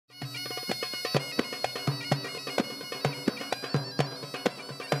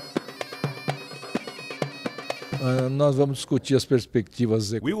Nós vamos discutir as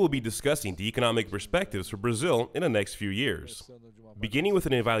perspectivas We will be discussing the economic perspectives for Brazil in the next few years, beginning with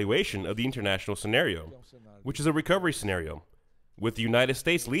an evaluation of the international scenario, which is a recovery scenario, with the United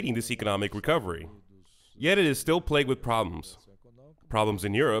States leading this economic recovery. Yet it is still plagued with problems. Problems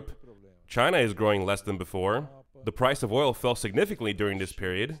in Europe. China is growing less than before. The price of oil fell significantly during this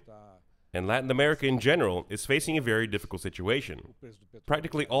period. And Latin America in general is facing a very difficult situation.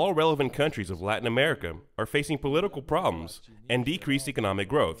 Practically all relevant countries of Latin America are facing political problems and decreased economic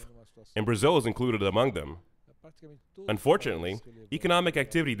growth, and Brazil is included among them. Unfortunately, economic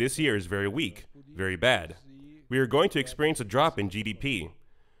activity this year is very weak, very bad. We are going to experience a drop in GDP.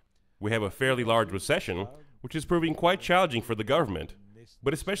 We have a fairly large recession, which is proving quite challenging for the government,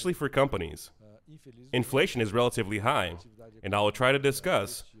 but especially for companies. Inflation is relatively high, and I will try to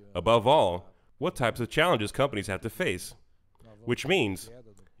discuss, above all, what types of challenges companies have to face, which means,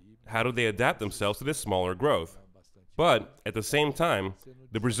 how do they adapt themselves to this smaller growth? But, at the same time,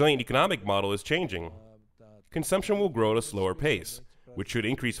 the Brazilian economic model is changing. Consumption will grow at a slower pace, which should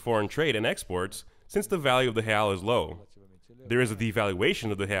increase foreign trade and exports since the value of the real is low. There is a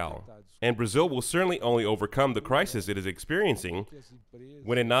devaluation of the real, and Brazil will certainly only overcome the crisis it is experiencing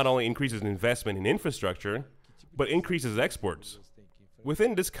when it not only increases investment in infrastructure, but increases exports.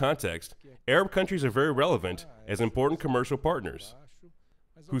 Within this context, Arab countries are very relevant as important commercial partners,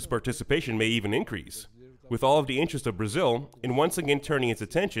 whose participation may even increase, with all of the interest of Brazil in once again turning its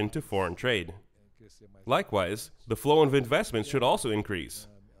attention to foreign trade. Likewise, the flow of investments should also increase.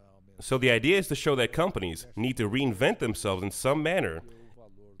 So the idea is to show that companies need to reinvent themselves in some manner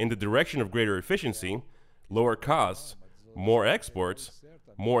in the direction of greater efficiency, lower costs, more exports,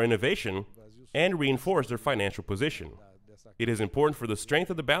 more innovation, and reinforce their financial position. It is important for the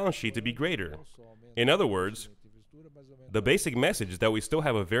strength of the balance sheet to be greater. In other words, the basic message is that we still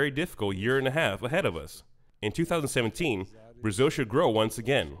have a very difficult year and a half ahead of us. In 2017, Brazil should grow once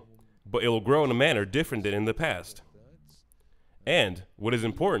again, but it will grow in a manner different than in the past. And what is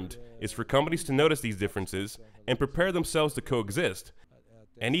important is for companies to notice these differences and prepare themselves to coexist,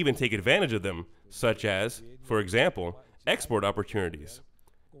 and even take advantage of them, such as, for example, export opportunities.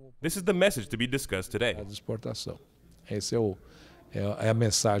 This is the message to be discussed today. Exportação. Essa é a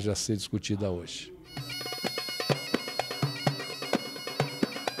mensagem a ser discutida hoje.